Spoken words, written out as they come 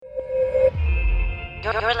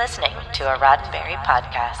You're listening to a Roddenberry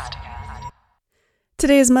podcast.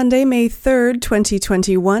 Today is Monday, May 3rd,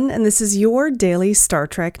 2021, and this is your daily Star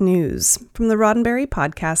Trek news from the Roddenberry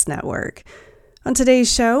Podcast Network. On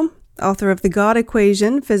today's show, author of The God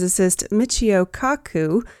Equation, physicist Michio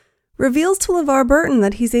Kaku, reveals to LeVar Burton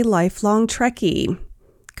that he's a lifelong Trekkie.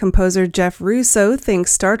 Composer Jeff Russo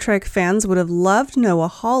thinks Star Trek fans would have loved Noah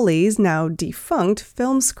Hawley's now defunct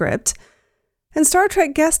film script. And Star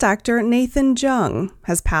Trek guest actor Nathan Jung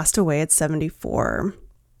has passed away at 74.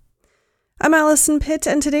 I'm Allison Pitt,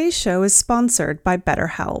 and today's show is sponsored by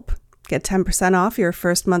BetterHelp. Get 10% off your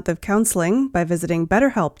first month of counseling by visiting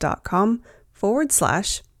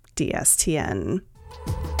betterhelp.com/DSTN.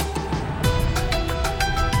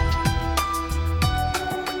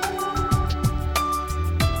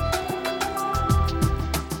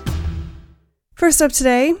 First up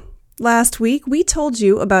today, last week we told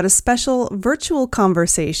you about a special virtual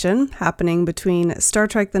conversation happening between Star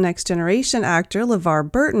Trek The Next Generation actor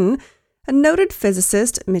LeVar Burton and noted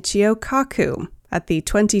physicist Michio Kaku at the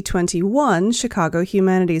 2021 Chicago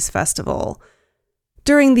Humanities Festival.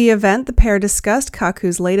 During the event, the pair discussed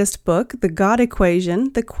Kaku's latest book, The God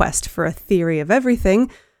Equation, The Quest for a Theory of Everything,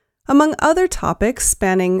 among other topics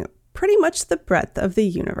spanning pretty much the breadth of the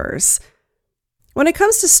universe. When it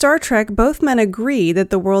comes to Star Trek, both men agree that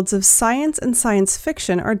the worlds of science and science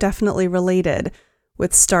fiction are definitely related,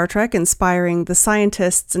 with Star Trek inspiring the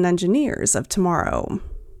scientists and engineers of tomorrow.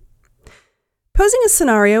 Posing a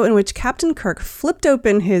scenario in which Captain Kirk flipped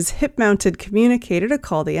open his hip-mounted communicator to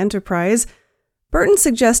call the Enterprise, Burton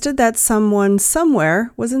suggested that someone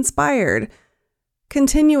somewhere was inspired.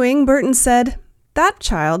 Continuing, Burton said, "That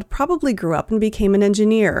child probably grew up and became an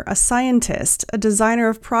engineer, a scientist, a designer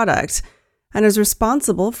of product, and is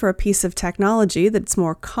responsible for a piece of technology that's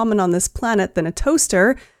more common on this planet than a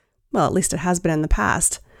toaster, well, at least it has been in the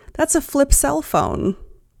past. That's a flip cell phone."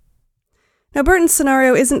 Now, Burton's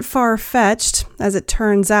scenario isn't far-fetched. As it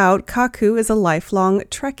turns out, Kaku is a lifelong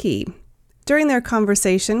Trekkie. During their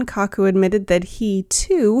conversation, Kaku admitted that he,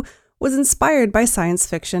 too, was inspired by science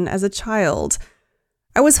fiction as a child.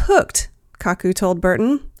 "I was hooked," Kaku told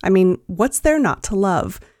Burton. "I mean, what's there not to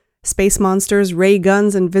love? Space monsters, ray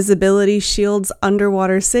guns, invisibility shields,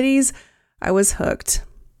 underwater cities. I was hooked."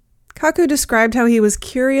 Kaku described how he was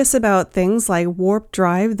curious about things like warp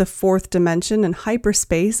drive, the fourth dimension, and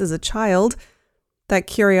hyperspace as a child. That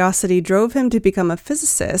curiosity drove him to become a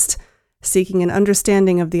physicist, seeking an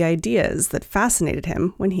understanding of the ideas that fascinated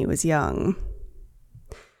him when he was young.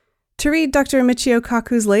 To read Dr. Michio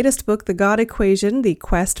Kaku's latest book, The God Equation, The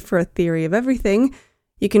Quest for a Theory of Everything,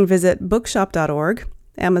 you can visit bookshop.org,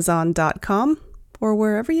 Amazon.com, or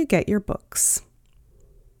wherever you get your books.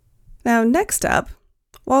 Now, next up,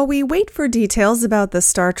 while we wait for details about the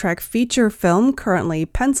Star Trek feature film currently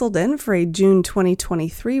penciled in for a June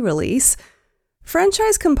 2023 release,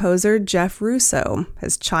 franchise composer Jeff Russo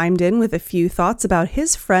has chimed in with a few thoughts about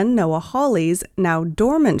his friend Noah Hawley's now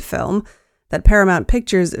dormant film that Paramount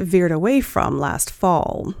Pictures veered away from last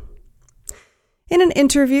fall. In an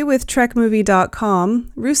interview with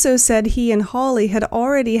TrekMovie.com, Russo said he and Hawley had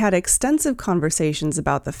already had extensive conversations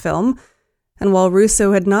about the film, and while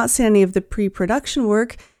Russo had not seen any of the pre-production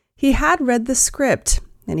work, he had read the script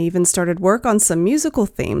and even started work on some musical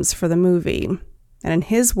themes for the movie. And in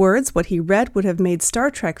his words, what he read would have made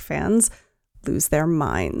Star Trek fans lose their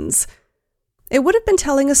minds. It would have been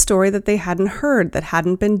telling a story that they hadn't heard, that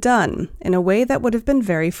hadn't been done, in a way that would have been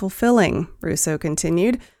very fulfilling, Russo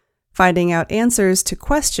continued, finding out answers to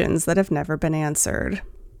questions that have never been answered.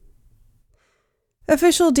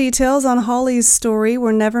 Official details on Hawley's story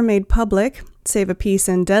were never made public, save a piece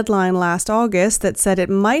in Deadline last August that said it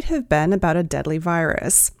might have been about a deadly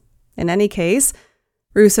virus. In any case,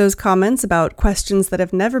 Russo's comments about questions that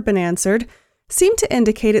have never been answered seem to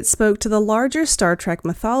indicate it spoke to the larger Star Trek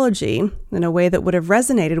mythology in a way that would have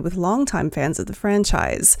resonated with longtime fans of the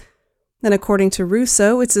franchise. And according to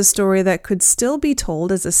Russo, it's a story that could still be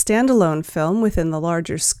told as a standalone film within the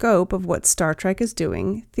larger scope of what Star Trek is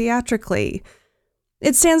doing theatrically.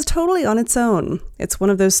 It stands totally on its own. It's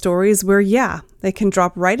one of those stories where, they can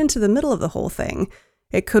drop right into the middle of the whole thing.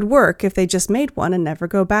 It could work if they just made one and never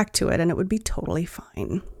go back to it, and it would be totally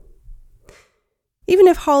fine. Even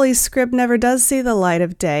if Hawley's script never does see the light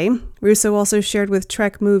of day, Russo also shared with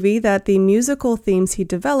Trek Movie that the musical themes he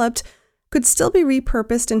developed could still be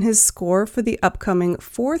repurposed in his score for the upcoming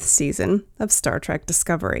 4th season of Star Trek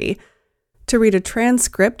Discovery. To read a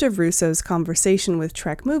transcript of Russo's conversation with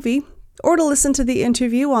Trek Movie, or to listen to the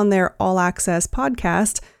interview on their All Access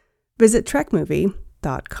podcast, visit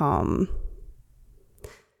trekmovie.com.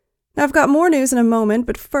 Now, I've got more news in a moment,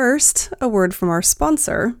 but first, a word from our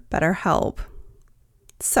sponsor, BetterHelp.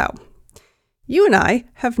 So, you and I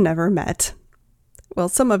have never met. Well,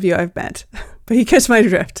 some of you I've met, but you catch my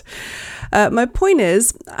drift. My point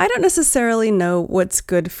is, I don't necessarily know what's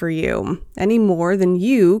good for you any more than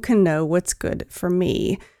you can know what's good for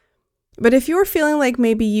me. But if you're feeling like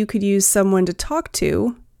maybe you could use someone to talk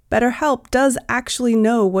to, BetterHelp does actually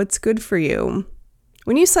know what's good for you.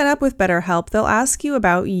 When you sign up with BetterHelp, they'll ask you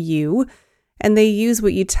about you, and they use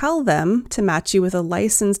what you tell them to match you with a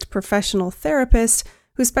licensed professional therapist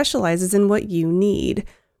who specializes in what you need.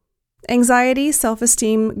 Anxiety,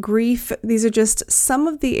 self-esteem, grief, these are just some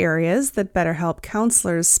of the areas that BetterHelp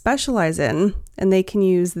counselors specialize in, and they can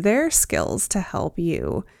use their skills to help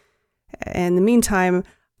you. In the meantime,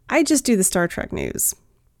 I just do the Star Trek news.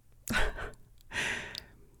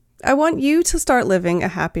 I want you to start living a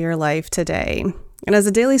happier life today. And as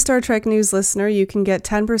a daily Star Trek news listener, you can get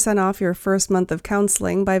 10% off your first month of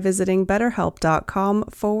counseling by visiting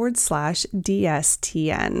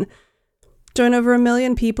betterhelp.com/DSTN. Join over 1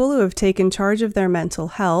 million people who have taken charge of their mental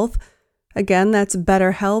health. Again, that's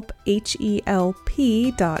BetterHelp,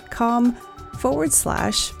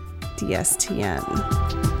 HELP.com/DSTN.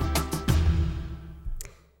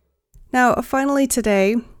 Now, finally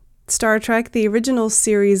today, Star Trek, the original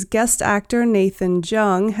series guest actor Nathan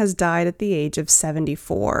Jung has died at the age of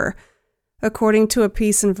 74. According to a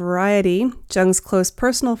piece in Variety, Jung's close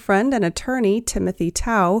personal friend and attorney, Timothy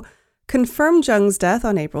Tao, confirmed Jung's death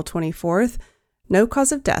on April 24th. No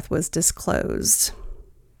cause of death was disclosed.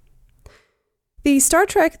 The Star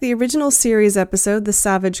Trek, the original series episode, The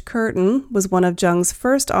Savage Curtain, was one of Jung's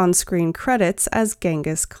first on-screen credits as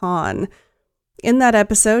Genghis Khan. In that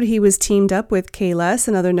episode, he was teamed up with Kales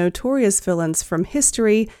and other notorious villains from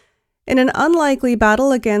history in an unlikely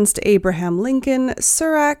battle against Abraham Lincoln,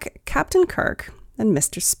 Surak, Captain Kirk, and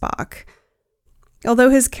Mr. Spock. Although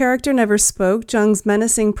his character never spoke, Jung's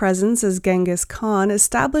menacing presence as Genghis Khan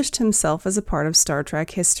established himself as a part of Star Trek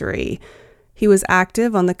history. He was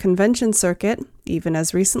active on the convention circuit, even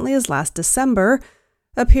as recently as last December,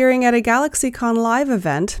 appearing at a GalaxyCon Live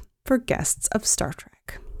event for guests of Star Trek.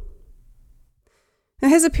 Now,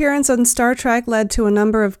 his appearance on Star Trek led to a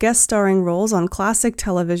number of guest starring roles on classic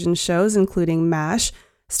television shows, including MASH,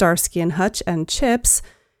 Starsky and Hutch, and Chips.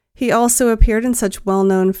 He also appeared in such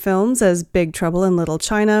well-known films as Big Trouble in Little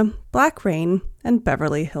China, Black Rain, and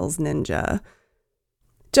Beverly Hills Ninja.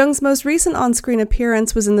 Jung's most recent on-screen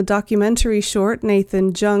appearance was in the documentary short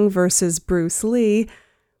Nathan Jung vs. Bruce Lee,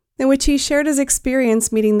 in which he shared his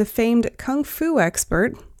experience meeting the famed kung fu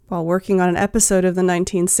expert while working on an episode of the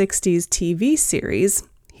 1960s TV series,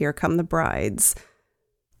 Here Come the Brides.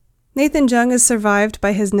 Nathan Jung is survived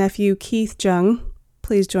by his nephew Keith Jung.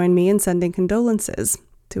 Please join me in sending condolences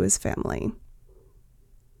to his family.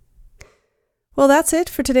 Well, that's it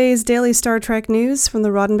for today's daily Star Trek news from the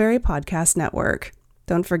Roddenberry Podcast Network.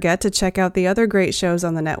 Don't forget to check out the other great shows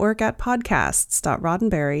on the network at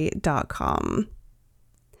podcasts.roddenberry.com.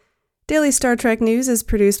 Daily Star Trek News is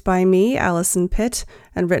produced by me, Allison Pitt,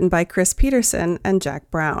 and written by Chris Peterson and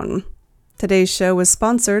Jack Brown. Today's show was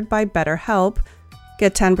sponsored by BetterHelp.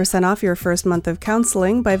 Get 10% off your first month of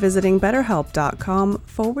counseling by visiting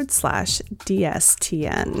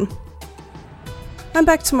betterhelp.com/DSTN. I'm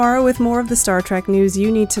back tomorrow with more of the Star Trek news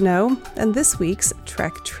you need to know and this week's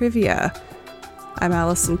Trek Trivia. I'm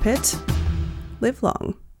Allison Pitt. Live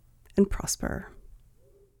long and prosper.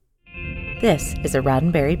 This is a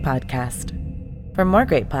Roddenberry podcast. For more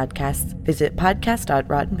great podcasts, visit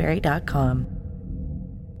podcast.roddenberry.com.